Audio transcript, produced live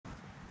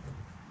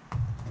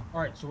All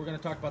right, so we're going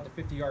to talk about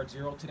the 50-yard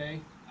zero today.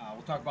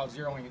 We'll talk about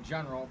zeroing in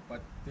general, but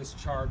this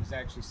chart is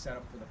actually set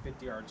up for the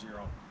 50-yard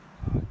zero.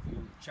 If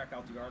you check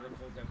out the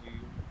article that we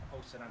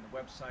posted on the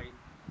website,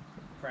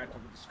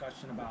 practical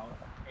discussion about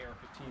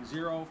AR15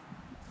 zero,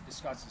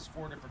 discusses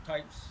 4 different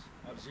types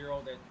of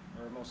zero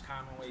that are most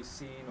commonly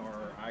seen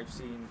or I've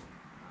seen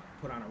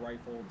put on a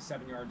rifle: the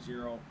 7-yard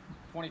zero,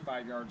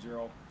 25-yard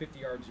zero,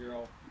 50-yard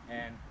zero,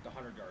 and the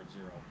 100-yard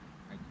zero.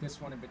 Like this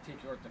one in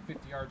particular, the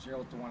 50-yard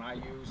zero is the one I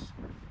use.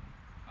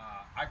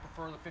 I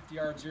prefer the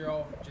 50-yard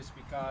zero just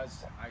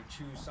because I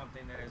choose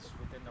something that is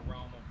within the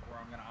realm of where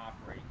I'm going to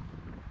operate.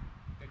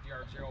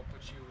 50-yard zero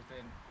puts you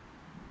within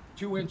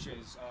 2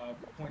 inches of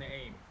point of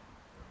aim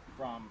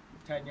from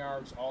 10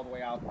 yards all the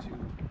way out to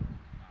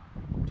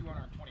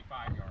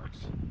 225 yards.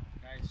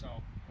 Okay, so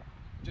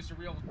just a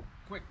real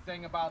quick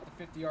thing about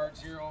the 50-yard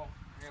zero.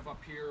 We have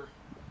up here,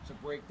 it's a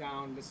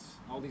breakdown.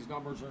 All these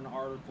numbers are in the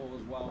article,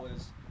 as well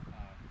as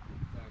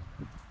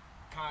the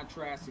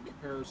contrast and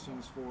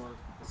comparisons for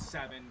the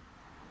 7,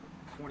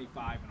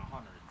 25, and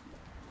 100.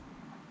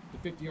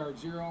 The 50-yard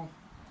zero,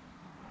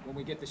 when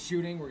we get to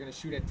shooting, we're going to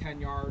shoot at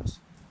 10 yards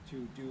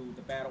to do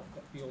the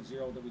battlefield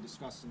zero that we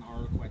discussed in the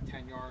article. At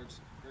 10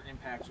 yards, your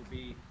impacts will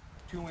be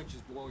 2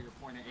 inches below your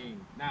point of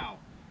aim. Now,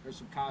 there's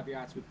some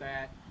caveats with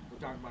that. We're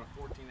talking about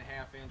a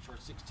 14.5 inch or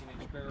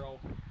 16-inch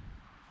barrel.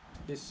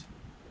 This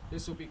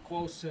will be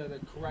close to the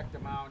correct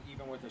amount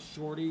even with a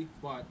shorty,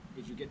 but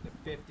as you get to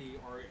 50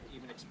 or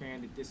even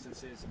expanded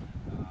distances,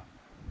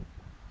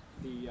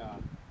 the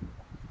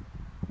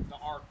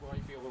arc will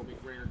be a little bit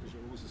greater because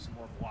you're losing some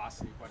more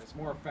velocity, but it's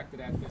more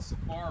affected at this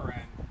far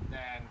end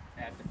than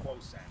at the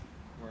close end,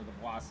 where the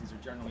velocities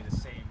are generally the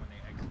same when they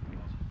exit the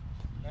muzzle.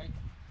 Okay?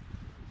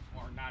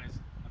 Or not as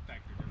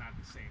affected. They're not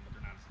the same, but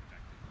they're not as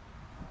affected.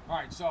 All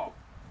right, so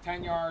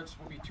 10 yards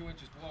will be 2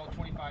 inches below.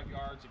 25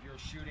 yards, if you're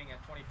shooting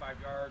at 25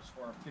 yards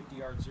for a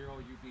 50-yard zero,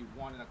 you'd be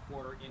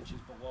 1.25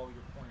 inches below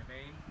your point of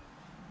aim.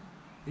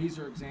 These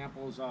are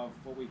examples of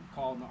what we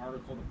call in the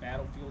article the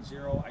battlefield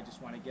zero. I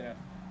just want to get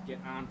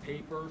on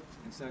paper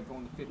instead of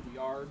going to 50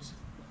 yards.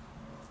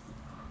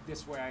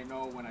 This way I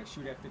know when I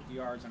shoot at 50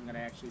 yards, I'm going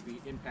to actually be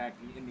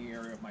impacting in the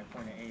area of my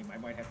point of aim. I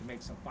might have to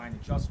make some fine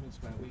adjustments,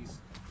 but at least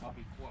I'll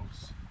be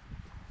close.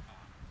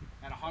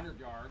 At 100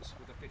 yards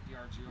with a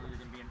 50-yard zero, you're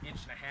going to be 1.5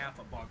 inches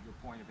above your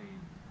point of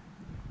aim.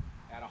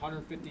 At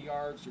 150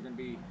 yards, you're going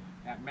to be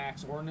at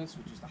max ordnance,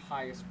 which is the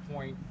highest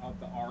point of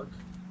the arc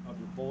of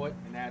your bullet,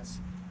 and that's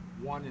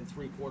 1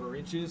 3/4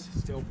 inches,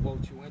 still below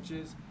 2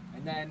 inches.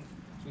 And then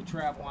as we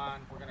travel on,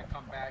 we're going to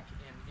come back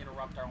and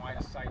interrupt our line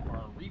of sight for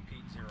our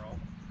repeat zero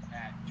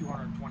at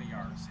 220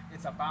 yards.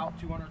 It's about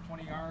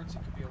 220 yards.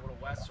 It could be a little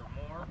less or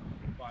more,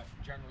 but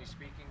generally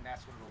speaking,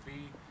 that's what it'll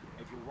be.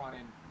 If you're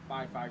running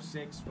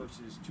 5.56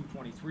 versus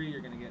 223, you're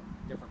going to get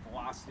different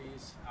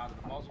velocities out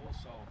of the muzzle,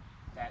 so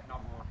that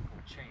number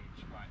will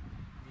change. But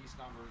these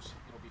numbers,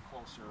 it'll be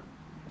closer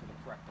to the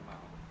correct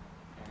amount.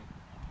 Okay?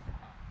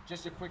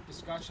 Just a quick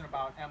discussion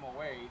about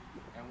MOA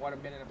and what a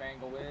minute of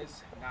angle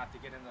is. Not to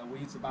get into the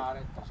weeds about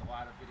it. There's a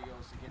lot of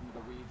videos to get into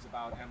the weeds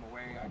about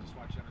MOA. I just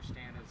want you to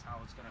understand is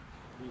how it's going to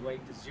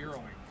relate to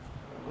zeroing.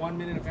 1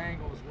 minute of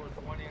angle is worth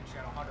 1 inch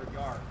at 100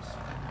 yards.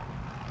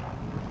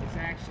 It's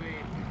actually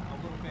a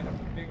little bit of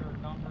a bigger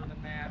number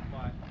than that,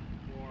 but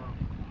for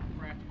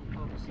practical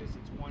purposes,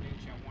 it's 1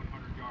 inch at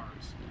 100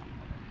 yards.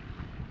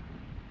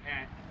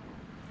 At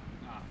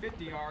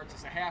 50 yards,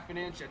 it's 1/2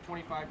 inch. At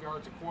 25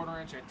 yards,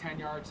 1/4 inch. At 10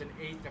 yards,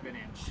 1/8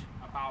 inch.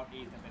 About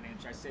 1/8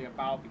 inch. I say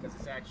about because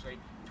it's actually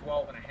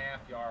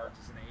 12.5 yards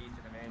is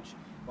 1/8 inch.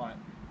 But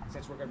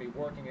since we're going to be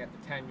working at the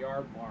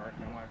 10-yard mark,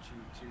 I want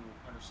you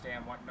to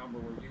understand what number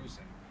we're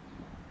using.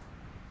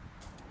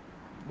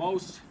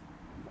 Most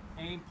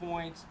aim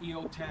points,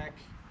 EOTech,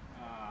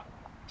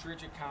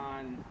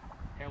 Trigicon,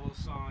 Halo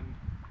Sun,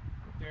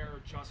 their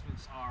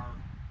adjustments are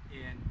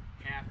in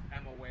half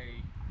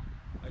MOA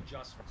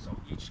adjustments. So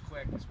each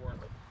click is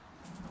worth a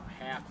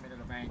 1/2 minute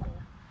of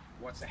angle.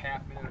 What's a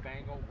 1/2 minute of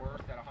angle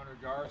worth at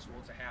 100 yards? Well,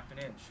 it's 1/2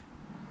 inch.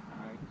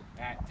 Right?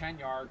 At 10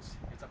 yards,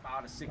 it's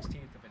about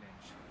 1/16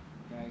 inch.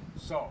 Okay,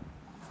 so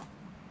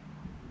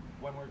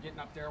when we're getting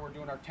up there, we're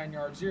doing our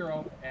 10-yard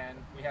zero, and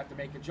we have to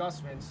make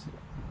adjustments.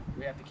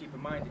 We have to keep in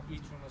mind that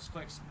each one of those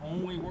clicks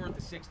only worth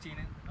 1/16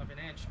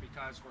 inch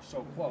because we're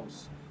so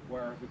close.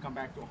 Where if we come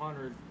back to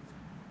 100,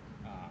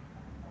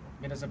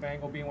 minutes of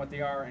angle being what they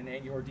are, and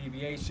angular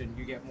deviation,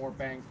 you get more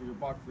bang for your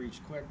buck for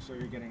each click, so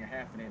you're getting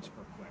 1/2 inch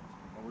per click.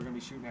 But we're going to be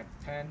shooting at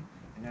the 10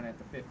 and then at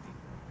the 50.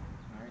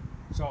 All right.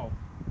 So,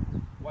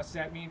 what's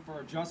that mean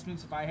for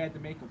adjustments? If I had to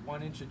make a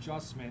 1 inch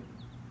adjustment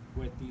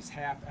with these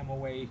half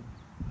MOA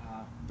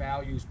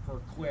values per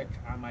click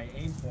on my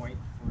aim point,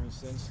 for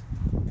instance,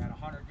 at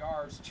 100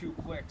 yards, 2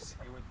 clicks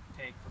it would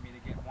take for me to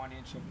get 1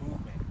 inch of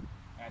movement.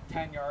 At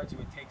 10 yards, it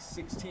would take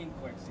 16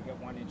 clicks to get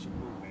 1 inch of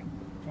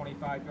movement.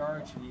 25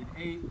 yards, you need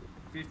 8.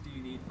 50,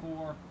 you need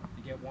 4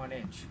 to get 1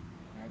 inch,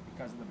 right?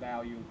 Because of the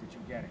value that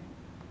you're getting.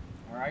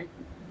 All right.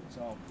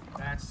 So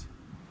that's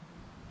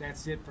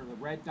it for the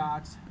red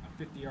dots. A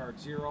 50-yard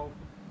zero.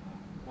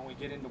 when we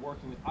get into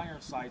working with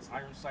iron sights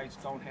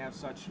don't have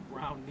such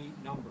round, neat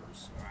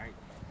numbers, all right?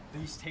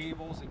 These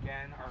tables,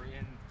 again, are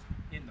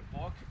in the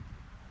book.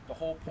 The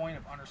whole point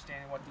of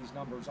understanding what these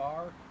numbers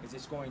are is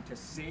it's going to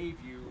save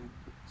you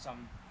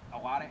a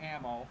lot of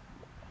ammo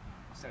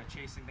instead of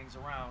chasing things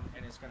around,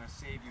 and it's going to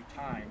save you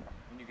time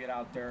when you get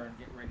out there and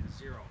get ready to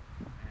zero.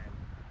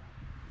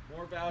 And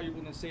more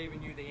valuable than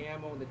saving you the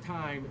ammo and the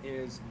time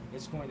is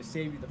it's going to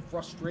save you the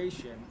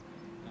frustration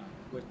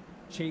with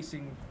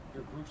chasing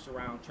your groups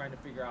around, trying to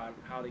figure out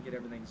how to get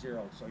everything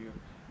zeroed, so you'll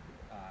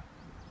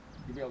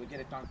be able to get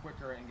it done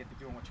quicker and get to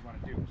doing what you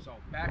want to do. So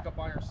backup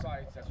iron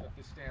sights, that's what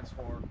this stands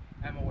for,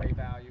 MOA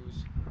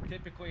values.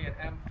 Typically at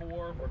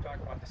M4, we're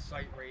talking about the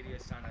sight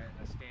radius on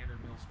a standard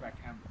mil-spec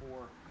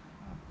M4.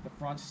 The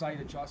front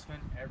sight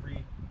adjustment,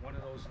 every one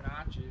of those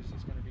notches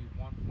is going to be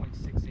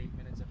 1.68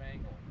 minutes of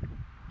angle.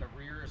 The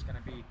rear is going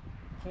to be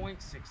 0.68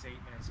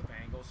 minutes of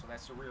angle, so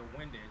that's the rear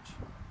windage.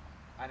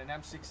 On an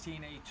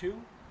M16A2,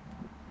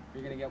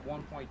 you're going to get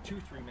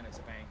 1.23 minutes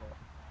of angle.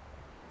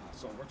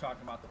 So we're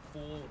talking about the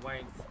full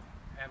length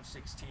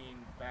M16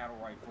 battle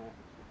rifle,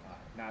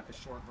 not the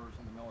short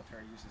version the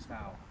military uses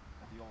now,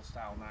 the old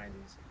style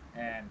 90s.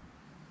 And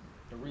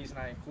the reason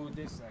I include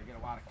this is I get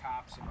a lot of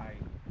cops in my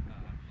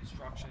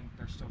instruction,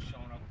 they're still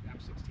showing up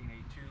with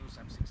M16A2s,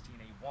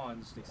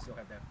 M16A1s, they still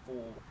have that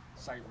full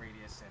sight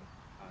radius, and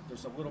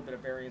there's a little bit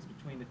of variance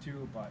between the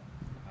two, but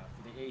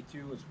for the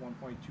A2 it's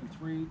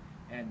 1.23,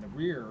 and the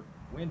rear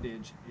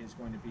windage is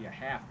going to be a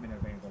half minute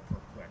of angle per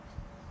click.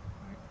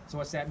 Right. So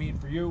what's that mean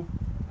for you?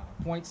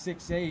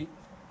 0.68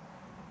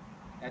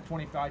 at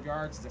 25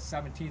 yards is a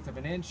 17th of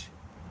an inch.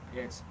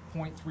 It's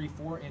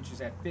 0.34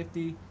 inches at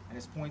 50, and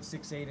it's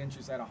 0.68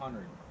 inches at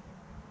 100.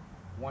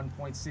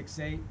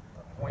 1.68,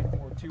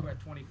 0.42 at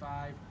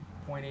 25,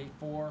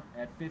 0.84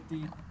 at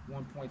 50,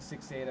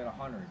 1.68 at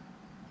 100.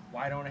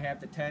 Why don't I have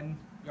the 10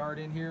 yard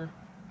in here?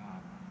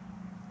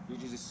 You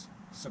just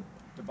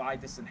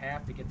divide this in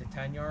half to get the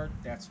 10 yard,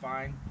 that's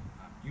fine.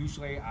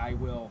 Usually I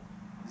will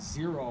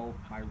zero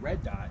my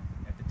red dot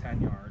at the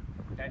 10 yard,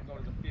 then go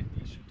to the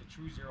 50, shoot the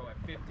true zero at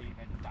 50,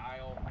 and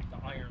dial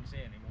the irons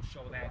in, and we'll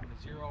show that in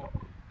the zero,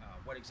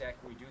 what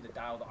exactly we do to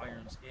dial the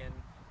irons in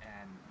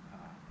and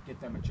get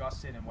them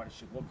adjusted and what it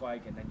should look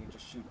like, and then you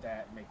just shoot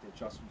that and make the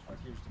adjustments, but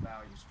here's the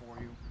values for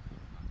you.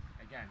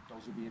 Again,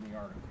 those will be in the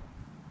article.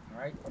 All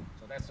right,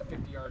 so that's the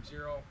 50-yard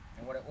zero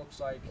and what it looks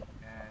like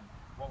and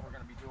what we're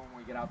going to be doing when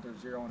we get out there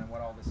zeroing and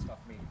what all this stuff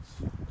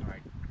means. All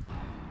right.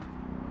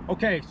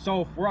 Okay,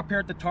 so we're up here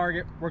at the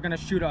target. We're going to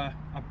shoot a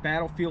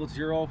battlefield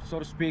zero, so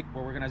to speak,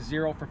 where we're going to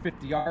zero for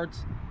 50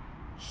 yards,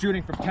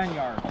 shooting from 10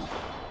 yards.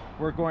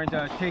 We're going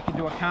to take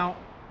into account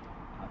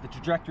the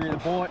trajectory of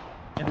the bullet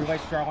in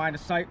relation to our line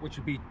of sight, which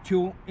would be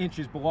 2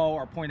 inches below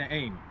our point of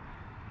aim.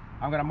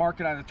 I'm going to mark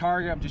it on the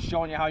target. I'm just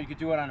showing you how you could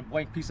do it on a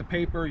blank piece of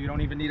paper. You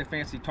don't even need a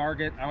fancy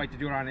target. I like to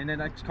do it on an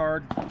index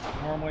card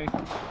normally.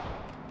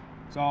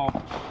 So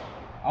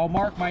I'll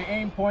mark my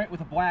aim point with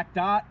a black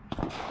dot.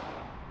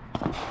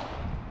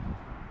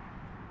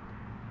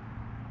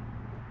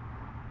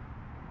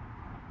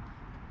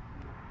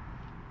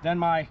 Then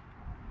my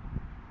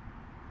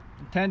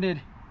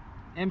intended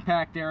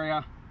impact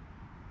area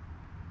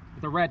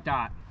with a red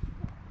dot.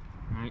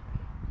 All right.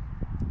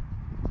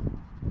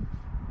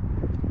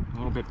 A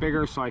little bit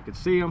bigger so I could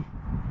see them.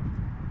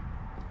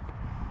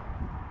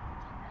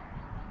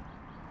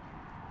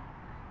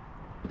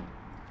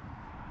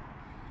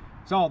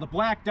 So the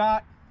black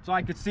dot, so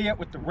I could see it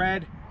with the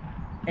red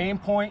aim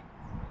point.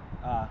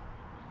 The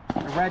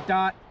red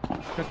dot,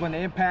 because when the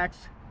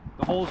impacts,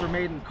 the holes are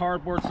made in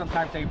cardboard,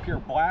 sometimes they appear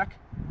black.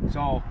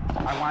 So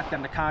I want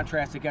them to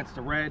contrast against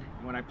the red.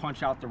 And when I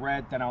punch out the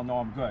red, then I'll know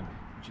I'm good.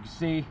 But you can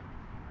see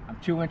I'm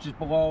 2 inches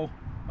below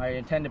my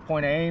intended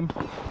point of aim.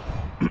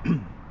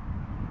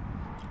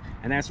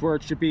 And that's where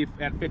it should be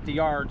at 50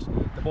 yards.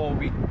 The bullet will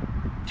be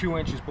 2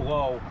 inches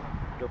below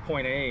your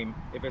point of aim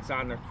if it's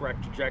on the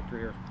correct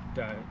trajectory or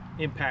the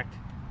impact,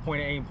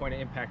 point of aim, point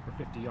of impact for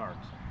 50 yards.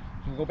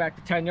 So we'll go back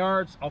to 10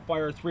 yards. I'll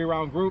fire a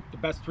 3-round group, the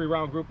best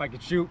 3-round group I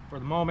could shoot for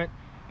the moment,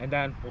 and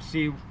then we'll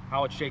see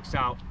how it shakes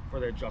out for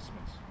the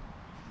adjustments.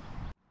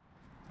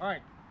 All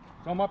right,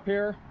 so I'm up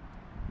here,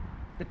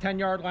 the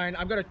 10-yard line.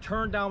 I'm gonna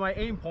turn down my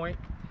aim point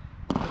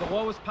to the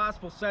lowest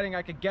possible setting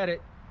I could get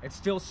it and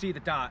still see the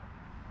dot.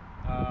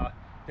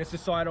 This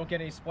is so I don't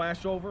get any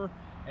splash over,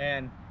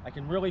 and I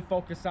can really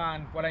focus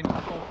on what I need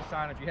to focus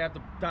on. If you have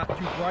the dot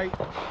too bright,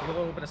 you get a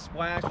little bit of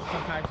splash.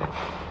 Sometimes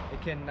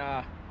it can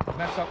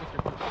mess up with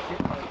your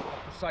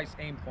precise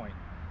aim point.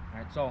 All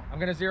right, so I'm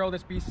gonna zero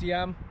this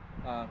BCM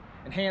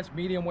enhanced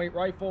medium weight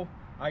rifle.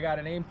 I got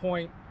an aim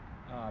point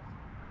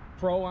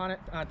pro on it,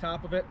 on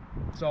top of it.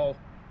 So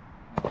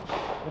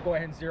we'll go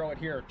ahead and zero it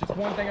here. Just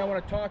one thing I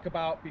want to talk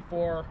about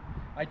before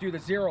I do the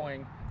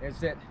zeroing is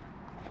that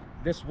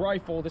this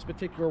rifle, this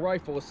particular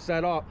rifle, is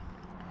set up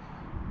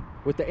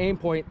with the aim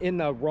point in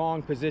the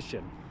wrong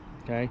position.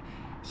 Okay,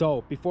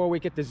 so before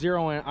we get to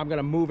zeroing, I'm going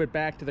to move it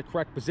back to the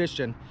correct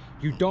position.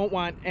 You don't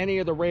want any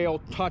of the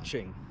rail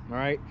touching. All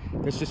right,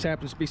 this just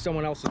happens to be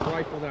someone else's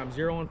rifle that I'm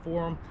zeroing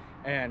for them.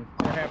 and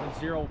they're having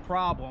zero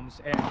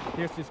problems, and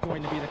this is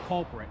going to be the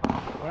culprit.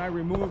 When I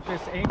remove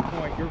this aim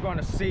point, you're going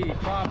to see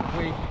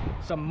probably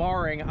some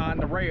marring on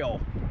the rail.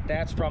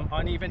 That's from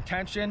uneven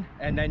tension,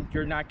 and then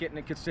you're not getting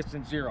a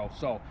consistent zero.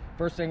 So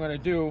first thing I'm going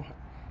to do,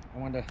 I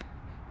want to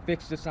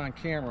fix this on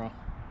camera.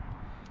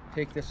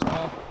 Take this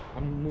off.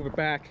 I'm going to move it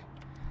back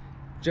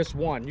just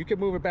one. You can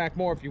move it back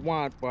more if you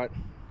want, but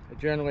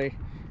generally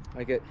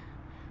I get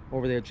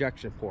over the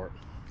ejection port.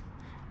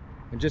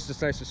 And just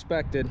as I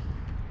suspected,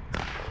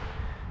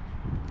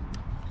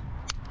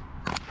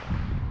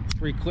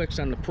 3 clicks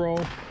on the Pro.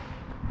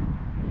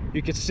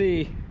 You can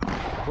see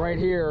right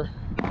here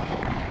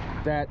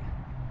that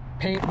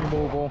paint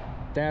removal,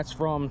 that's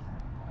from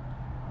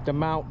the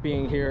mount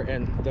being here,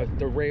 and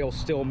the rail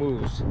still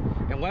moves.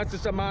 Unless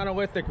it's a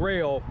monolithic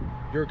rail,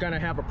 you're gonna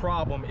have a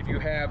problem if you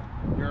have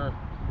your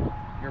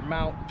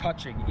mount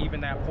touching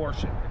even that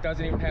portion. It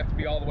doesn't even have to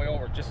be all the way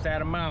over, just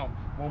that amount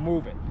will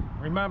move it.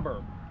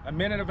 Remember, a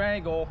minute of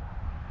angle,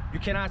 you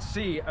cannot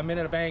see a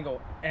minute of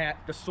angle at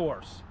the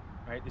source,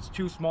 right? It's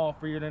too small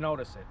for you to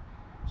notice it.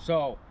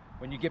 So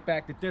when you get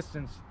back to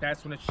distance,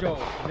 that's when it shows.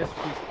 And this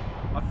would be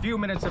a few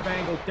minutes of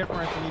angle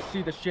difference, and you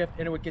see the shift,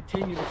 and it would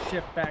continue to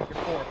shift back and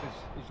forth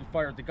as you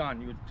fired the gun.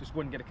 You just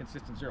wouldn't get a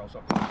consistent zero.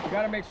 So you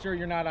got to make sure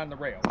you're not on the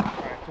rail. All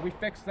right, so we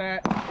fixed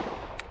that.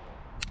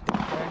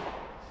 Okay.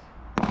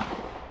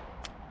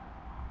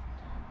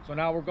 So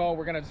now we're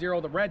going to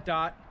zero the red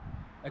dot,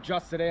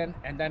 adjust it in,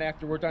 and then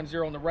after we're done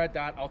zeroing the red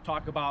dot, I'll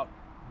talk about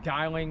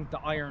dialing the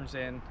irons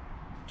in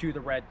to the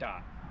red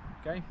dot.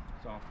 Okay,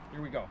 so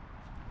here we go.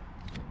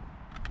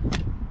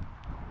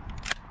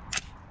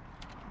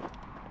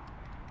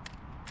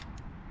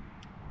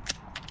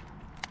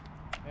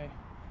 Okay,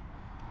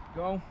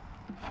 go.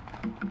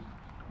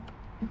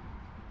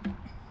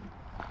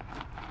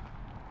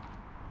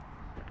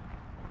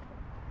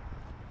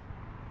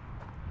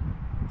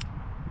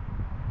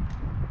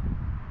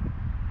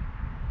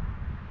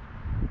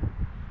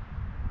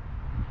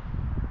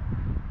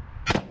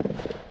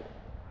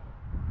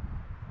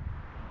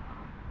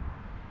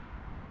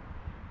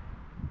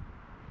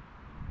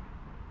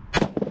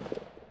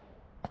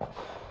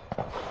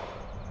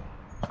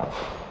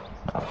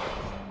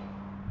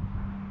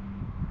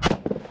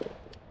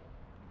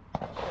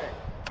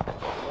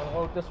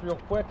 This real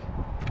quick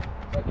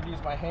so I can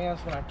use my hands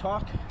when I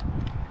talk.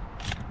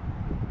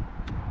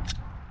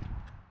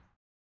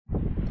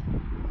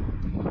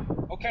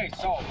 Okay,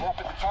 so we're up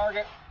at the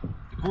target.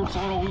 The group's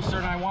a little looser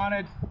than I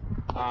wanted.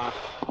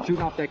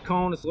 Shooting off that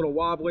cone, it's a little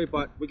wobbly,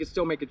 but we can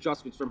still make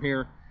adjustments from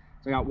here.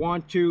 So I got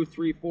 1, 2,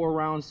 3, 4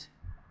 rounds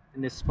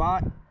in this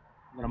spot.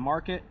 I'm gonna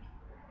mark it.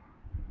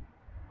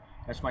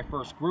 That's my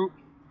first group.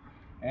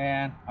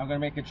 And I'm gonna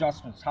make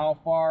adjustments. How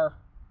far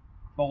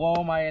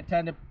below my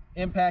intended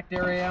impact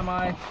area am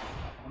I?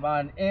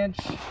 About 1 inch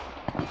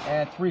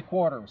and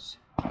 3/4.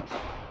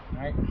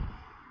 Right?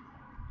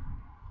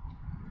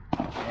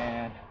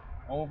 And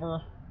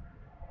over.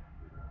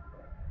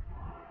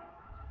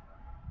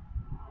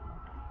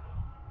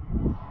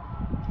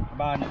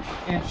 About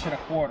 1.25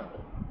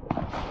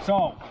 inches.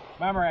 So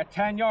remember, at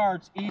 10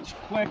 yards, each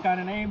click on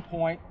an aim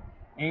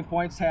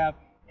points have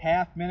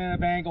half minute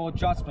of angle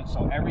adjustment.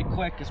 So every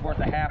click is worth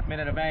a half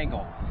minute of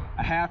angle.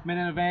 A half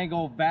minute of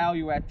angle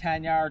value at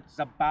 10 yards is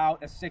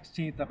about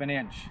 1/16 of an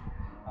inch.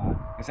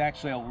 It's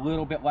actually a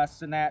little bit less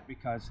than that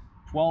because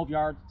 12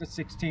 yards to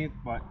 1/16,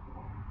 but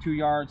 2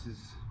 yards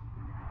is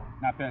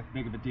not that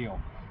big of a deal.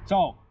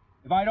 So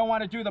if I don't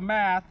want to do the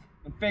math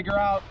and figure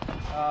out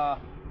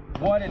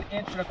what 1.25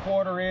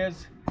 inches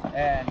is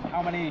and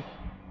how many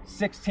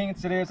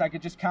 1/16 it is, I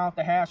could just count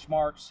the hash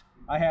marks.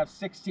 I have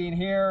 16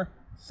 here,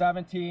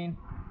 17,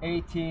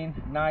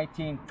 18,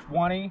 19,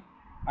 20.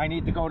 I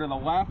need to go to the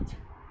left.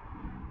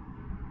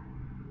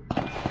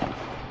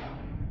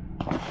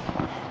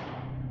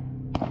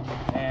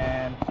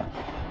 And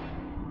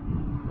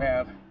we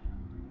have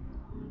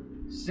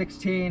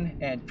 16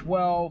 and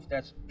 12,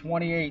 that's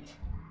 28.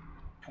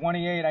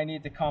 28, I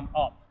need to come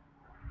up.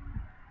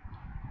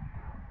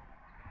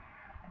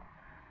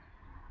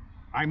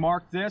 I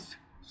marked this,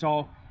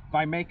 so if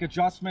I make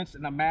adjustments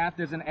and the math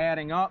isn't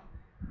adding up,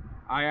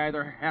 I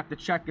either have to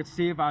check and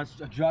see if I was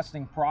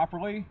adjusting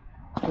properly,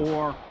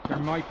 or there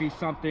might be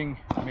something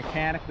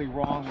mechanically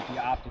wrong with the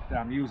optic that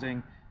I'm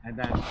using, and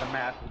then the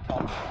math will tell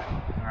me that.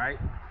 All right,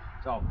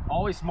 so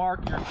always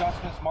mark your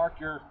adjustments, mark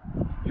your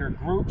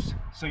groups,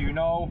 so you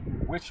know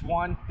which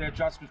one the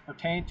adjustments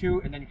pertain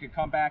to, and then you can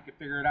come back and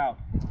figure it out.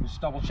 Just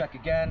double check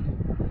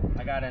again.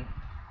 I got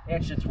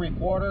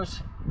 1.75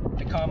 inches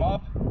to come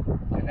up,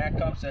 and that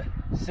comes to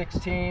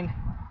 16,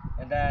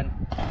 and then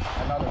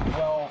another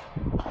 12,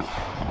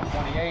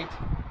 28,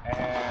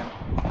 and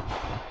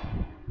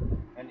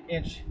 1.25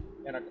 inches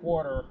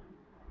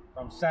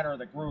from center of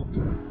the group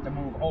to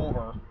move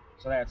over.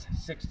 So that's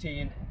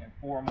 16 and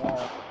 4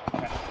 more,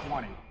 that's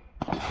 20.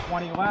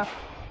 20 left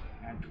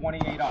and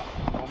 28 up.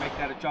 We'll make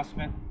that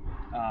adjustment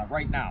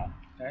right now,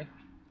 okay?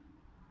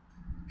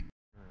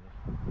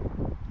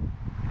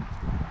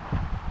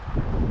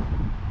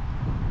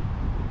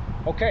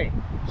 Okay,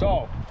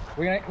 so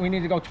we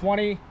need to go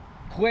 20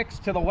 clicks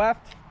to the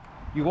left,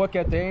 you look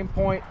at the aim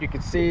point, you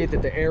can see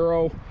that the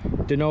arrow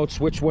denotes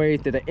which way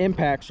that the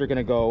impacts are going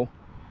to go,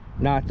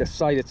 not the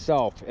sight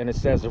itself. And it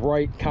says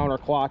right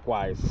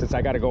counterclockwise. Since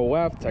I got to go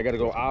left, I got to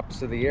go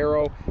opposite the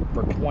arrow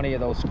for 20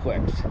 of those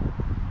clicks.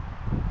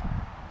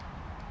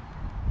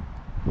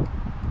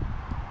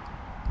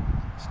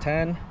 It's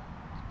 10.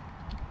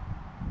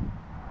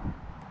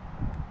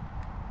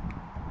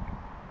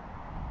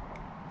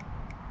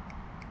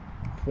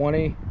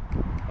 20.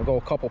 I'll go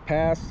a couple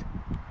pass,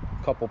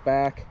 couple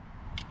back,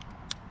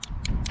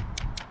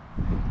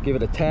 give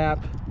it a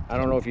tap. I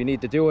don't know if you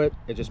need to do it,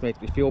 it just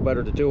makes me feel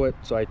better to do it,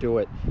 so I do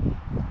it.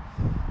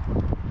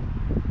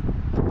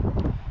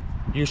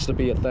 Used to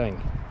be a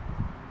thing.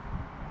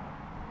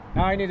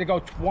 Now I need to go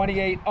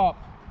 28 up.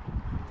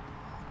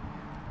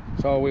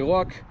 So we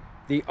look,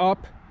 the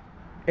up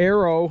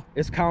arrow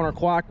is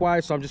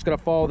counterclockwise, so I'm just going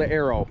to follow the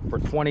arrow for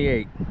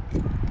 28.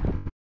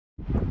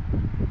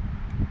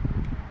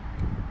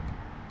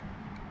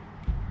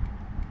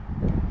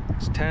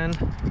 It's 10,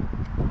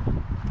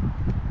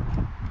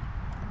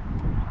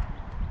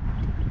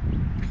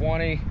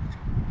 20,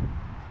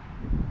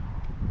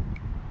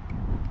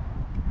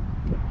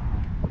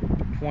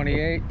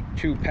 28,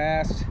 2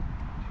 pass,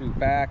 2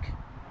 back,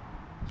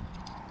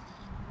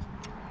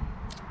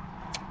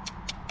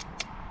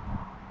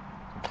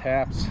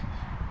 taps,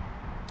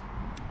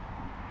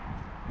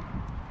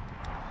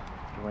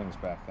 the rings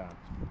back on.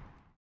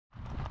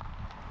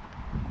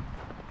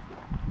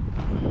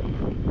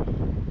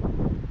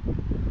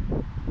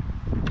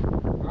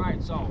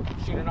 Alright, so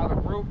shoot another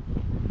group,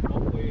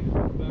 hopefully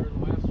better than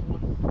the last one.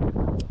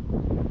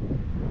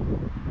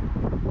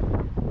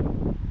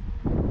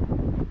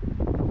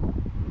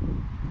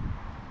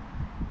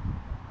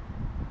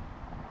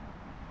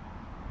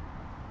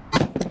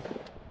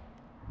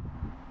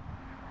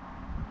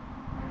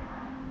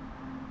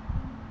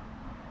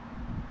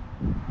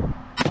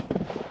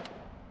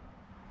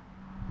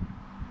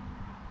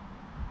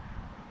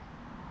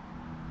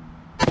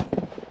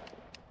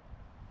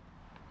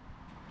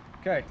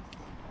 Okay,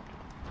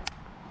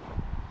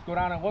 let's go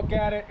down and look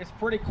at it. It's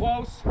pretty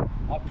close.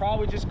 I'll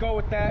probably just go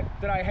with that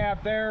I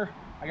have there.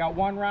 I got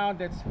one round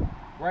that's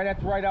right at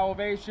the right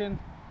elevation,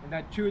 and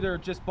then 2 that are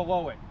just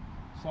below it.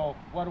 So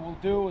what we'll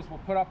do is we'll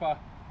put up a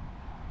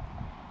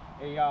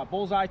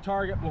bullseye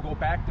target. We'll go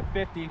back to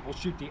 50. We'll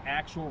shoot the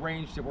actual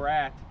range that we're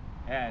at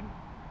and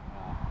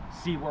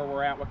see where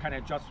we're at, what kind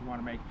of adjustment we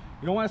want to make.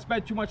 You don't want to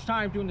spend too much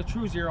time doing the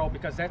true zero,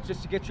 because that's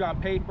just to get you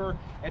on paper.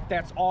 If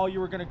that's all you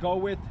were going to go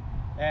with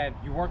and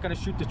you weren't going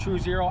to shoot the true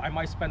zero, I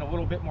might spend a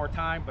little bit more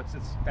time, but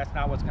since that's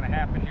not what's going to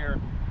happen here,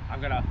 I'm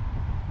going to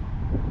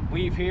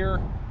leave here,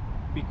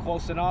 be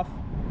close enough,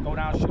 go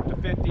down, shoot to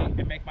 50,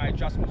 and make my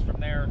adjustments from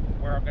there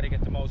where I'm going to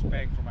get the most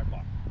bang for my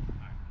buck.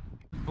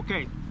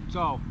 Okay,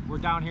 so we're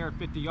down here at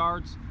 50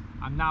 yards.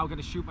 I'm now going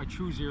to shoot my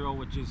true zero,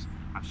 which is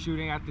I'm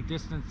shooting at the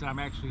distance that I'm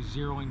actually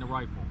zeroing the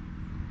rifle.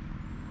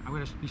 I'm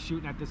going to be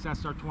shooting at this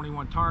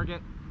SR21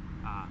 target.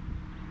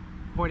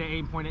 Point of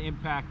aim, point of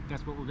impact,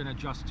 that's what we're going to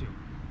adjust to.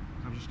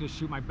 I'm just going to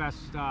shoot my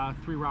best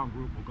 3-round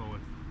group we'll go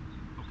with.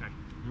 Okay,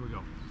 here we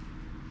go.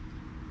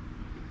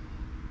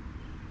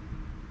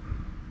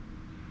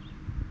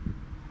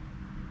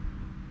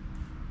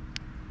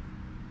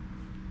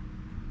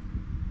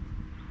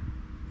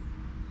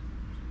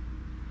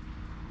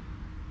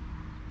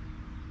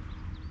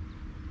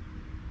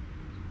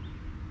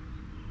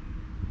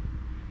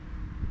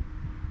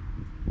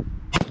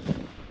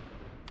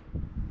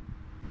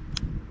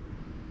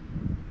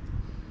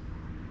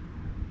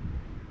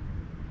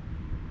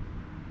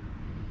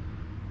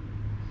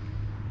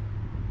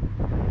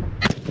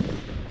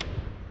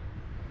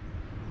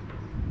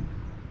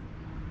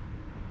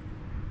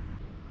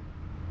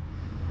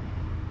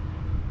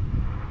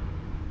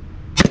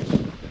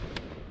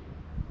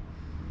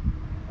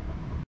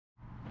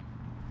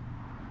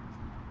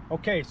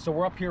 Okay, so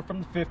we're up here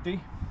from the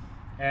 50,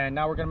 and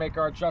now we're gonna make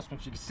our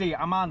adjustments. You can see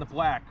I'm on the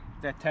black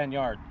at 10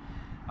 yard.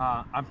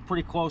 I'm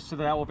pretty close to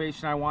the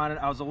elevation I wanted.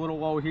 I was a little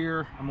low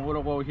here, I'm a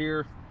little low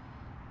here.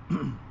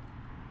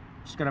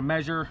 Just gonna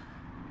measure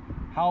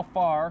how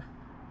far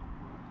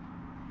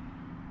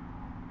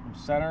from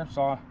center.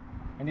 So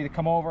I need to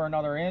come over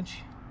another inch.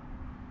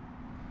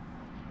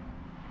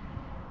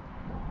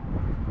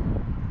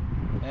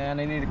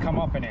 And I need to come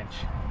up an inch.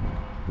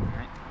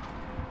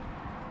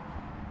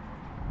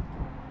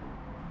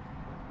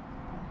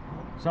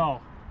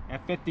 So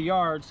at 50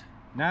 yards,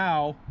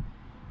 now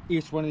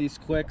each one of these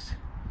clicks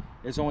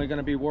is only going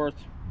to be worth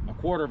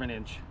 1/4 of an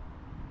inch,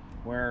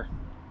 where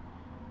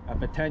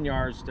up at 10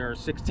 yards they're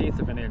 1/16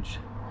 of an inch.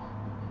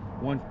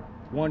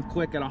 One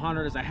click at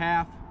 100 is a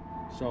half,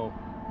 so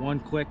one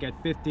click at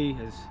 50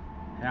 is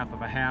half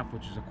of a half,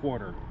 which is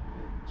 1/4.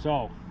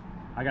 So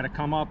I got to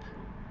come up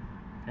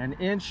an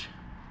inch,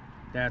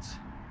 that's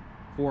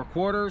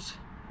 4/4.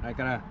 I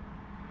got to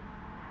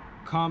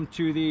come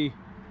to the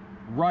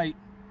right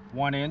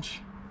 1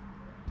 inch,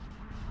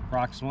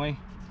 approximately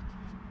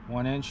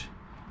 1 inch.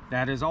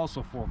 That is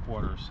also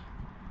 4/4.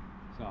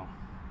 So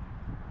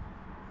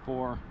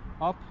 4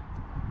 up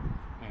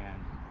and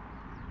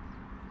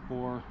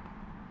 4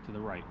 to the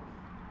right.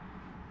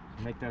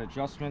 Make that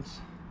adjustments.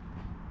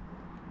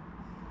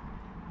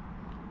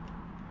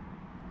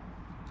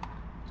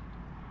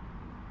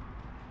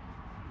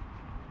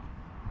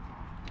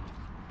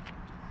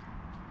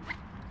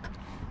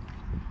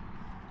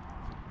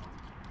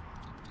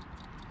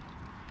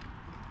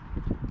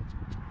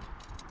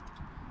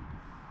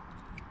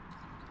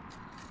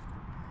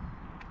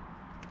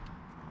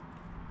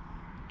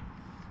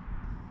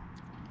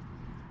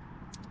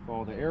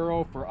 Follow the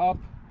arrow for up.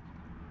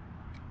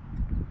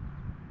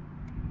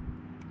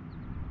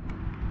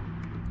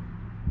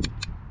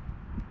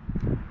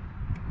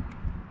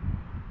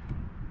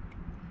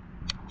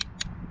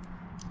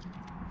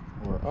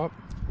 Or up.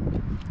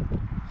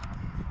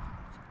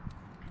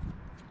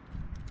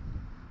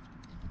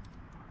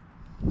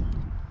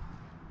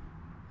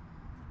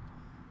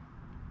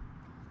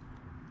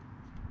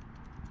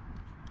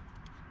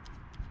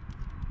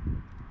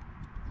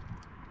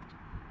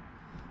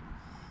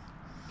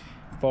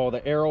 Follow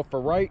the arrow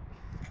for right,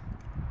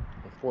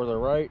 for the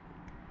right.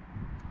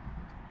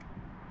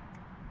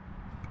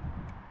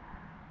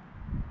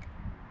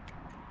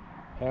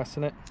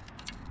 Passing it.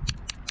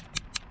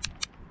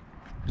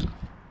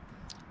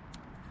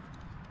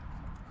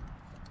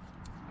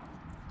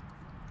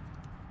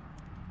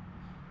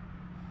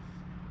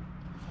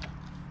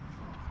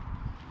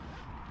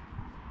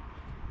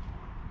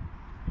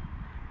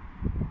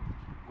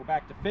 Go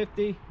back to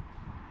 50,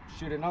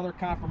 shoot another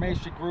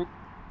confirmation group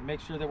to make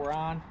sure that we're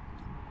on.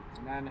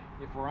 And then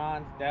if we're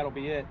on, that'll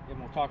be it, and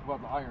we'll talk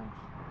about the irons.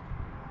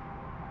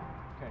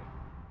 Okay.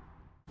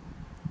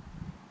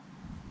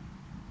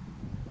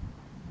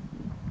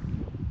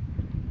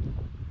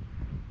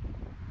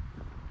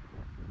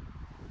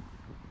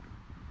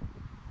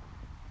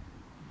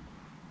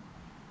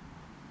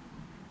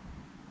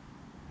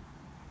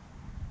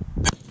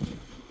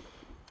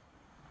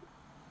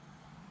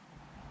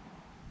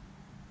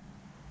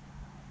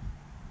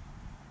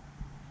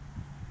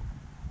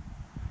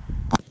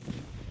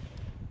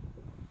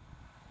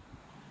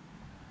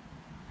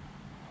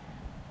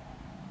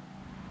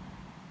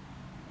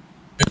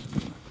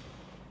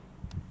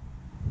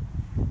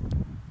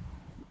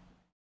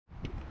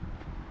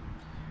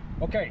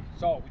 Okay,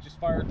 so we just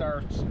fired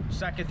our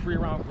second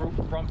 3-round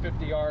group from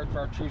 50 yards for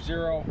our true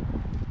zero.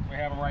 We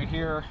have them right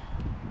here.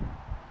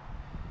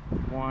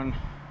 1,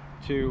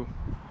 2,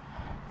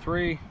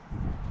 3.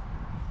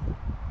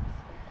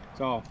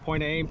 So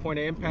point of aim, point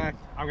of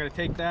impact. I'm going to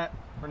take that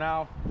for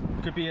now.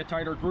 Could be a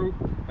tighter group,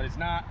 but it's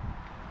not.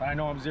 But I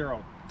know I'm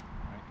zeroed.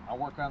 Right. I'll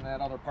work on that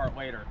other part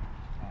later.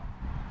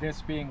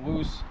 This being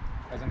loose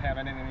doesn't have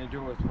anything to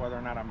do with whether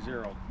or not I'm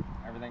zeroed.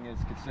 Everything is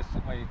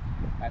consistently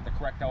at the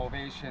correct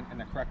elevation and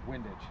the correct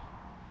windage.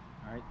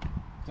 All right,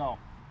 so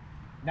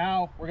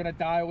now we're gonna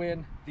dial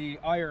in the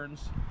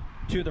irons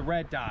to the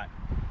red dot.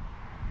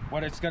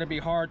 When it's gonna be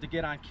hard to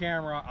get on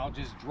camera, I'll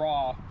just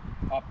draw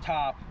up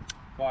top,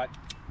 but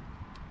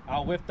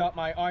I'll lift up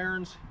my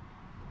irons.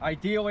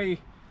 Ideally,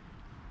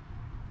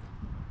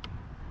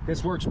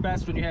 this works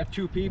best when you have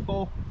 2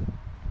 people.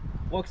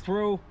 Look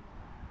through,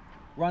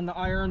 run the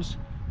irons.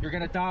 You're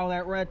gonna dial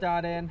that red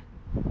dot in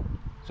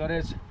so it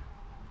is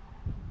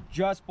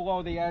just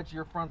below the edge of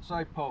your front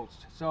sight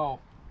post. So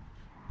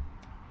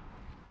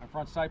my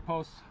front sight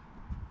post,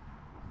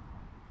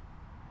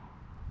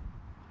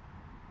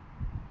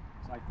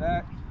 it's like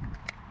that.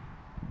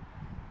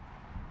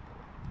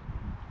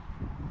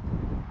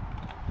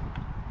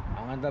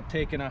 I'll end up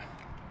taking a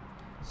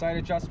sight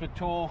adjustment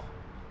tool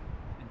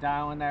and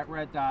dialing that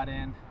red dot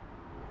in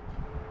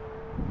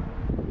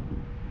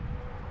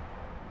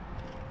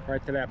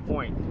right to that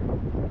point.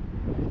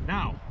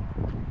 Now,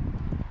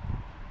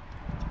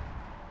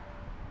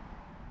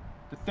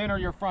 the thinner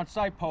your front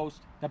sight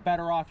post, the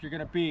better off you're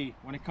going to be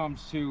when it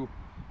comes to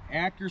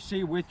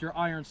accuracy with your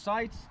iron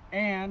sights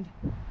and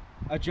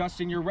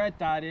adjusting your red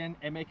dot in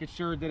and making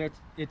sure that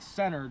it's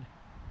centered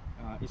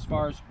as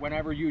far as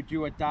whenever you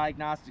do a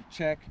diagnostic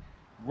check,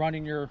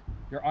 running your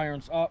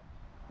irons up,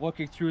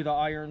 looking through the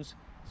irons,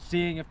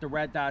 seeing if the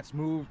red dot's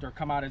moved or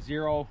come out of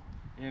zero.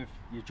 If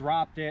you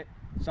dropped it,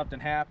 something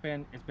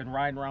happened, it's been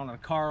riding around in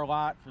the car a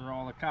lot for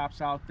all the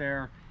cops out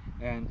there,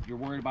 and you're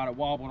worried about it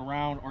wobbling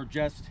around, or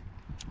just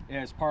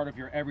as part of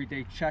your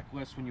everyday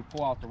checklist when you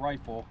pull out the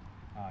rifle,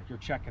 you're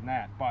checking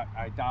that. But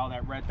I dial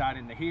that red dot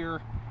into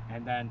here,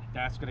 and then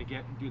that's going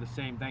to do the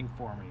same thing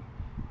for me,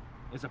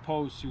 as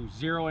opposed to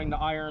zeroing the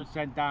irons,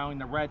 then dialing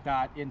the red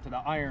dot into the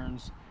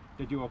irons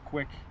to do a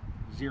quick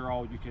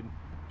zero. You can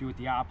do it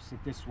the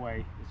opposite this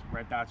way. These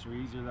red dots are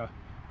easier to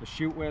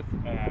shoot with,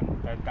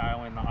 and then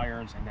dial in the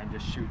irons and then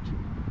just shoot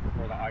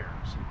for the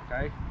irons.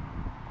 Okay,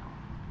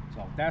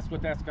 so that's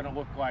what that's going to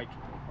look like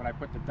when I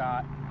put the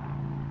dot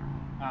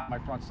on my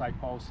front sight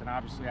post. And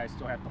obviously I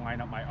still have to line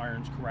up my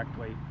irons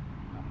correctly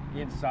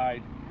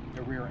inside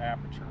the rear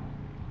aperture.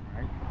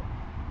 All right.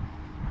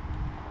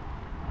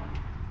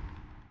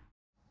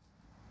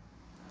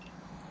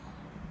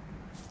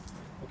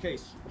 Okay,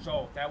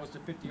 so that was the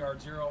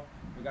 50-yard zero.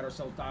 We got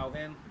ourselves dialed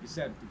in. Like I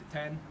said, did the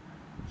 10,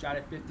 shot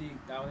at 50,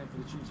 dialed in for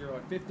the true zero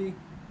at 50.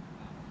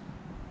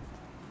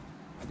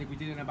 I think we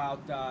did it in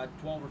about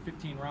 12 or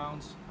 15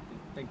 rounds.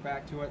 Think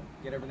back to it,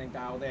 get everything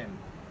dialed in.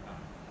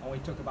 Only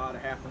took about a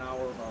half an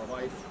hour of our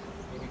life,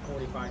 maybe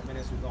 45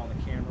 minutes with all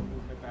the camera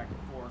movement back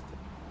and forth.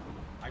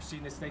 I've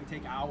seen this thing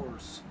take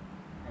hours.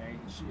 Okay?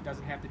 It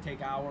doesn't have to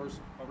take hours,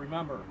 but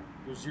remember,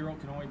 your zero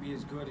can only be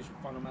as good as your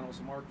fundamentals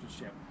of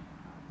marksmanship.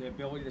 The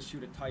ability to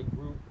shoot a tight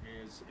group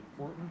is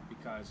important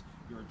because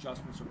your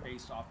adjustments are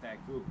based off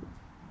that group.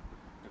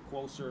 The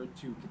closer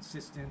to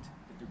consistent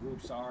that the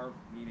groups are,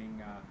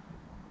 meaning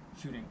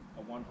shooting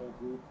a one-hole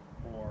group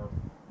or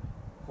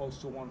close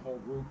to a one-hole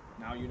group,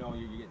 now you know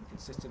you're getting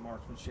consistent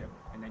marksmanship,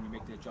 and then you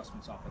make the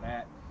adjustments off of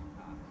that.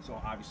 So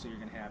obviously you're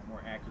going to have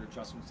more accurate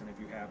adjustments than if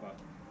you have a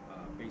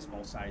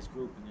baseball-sized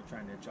group and you're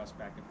trying to adjust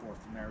back and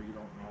forth from there. You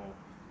don't know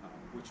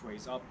which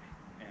way's up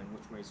and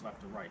which way's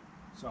left or right.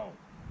 So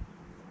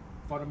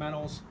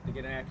fundamentals to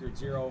get an accurate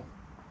zero,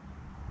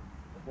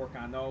 work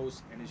on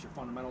those, and as your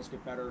fundamentals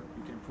get better,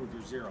 you can improve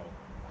your zero.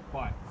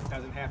 But it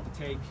doesn't have to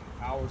take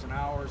hours and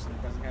hours, and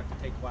it doesn't have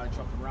to take a lot of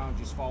jumping around.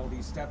 Just follow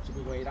these steps that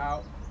we laid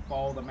out,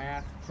 follow the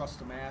math, trust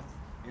the math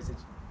as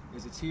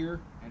it's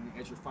here, and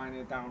as you're finding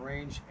it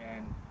downrange,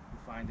 and you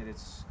find that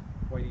it's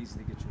quite easy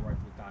to get your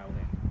rifle dialed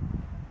in.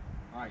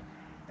 All right,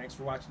 thanks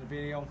for watching the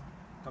video.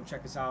 Come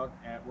check us out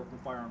at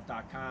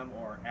workmanfirearms.com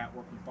or at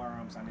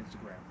workmanfirearms on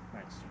Instagram.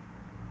 Thanks.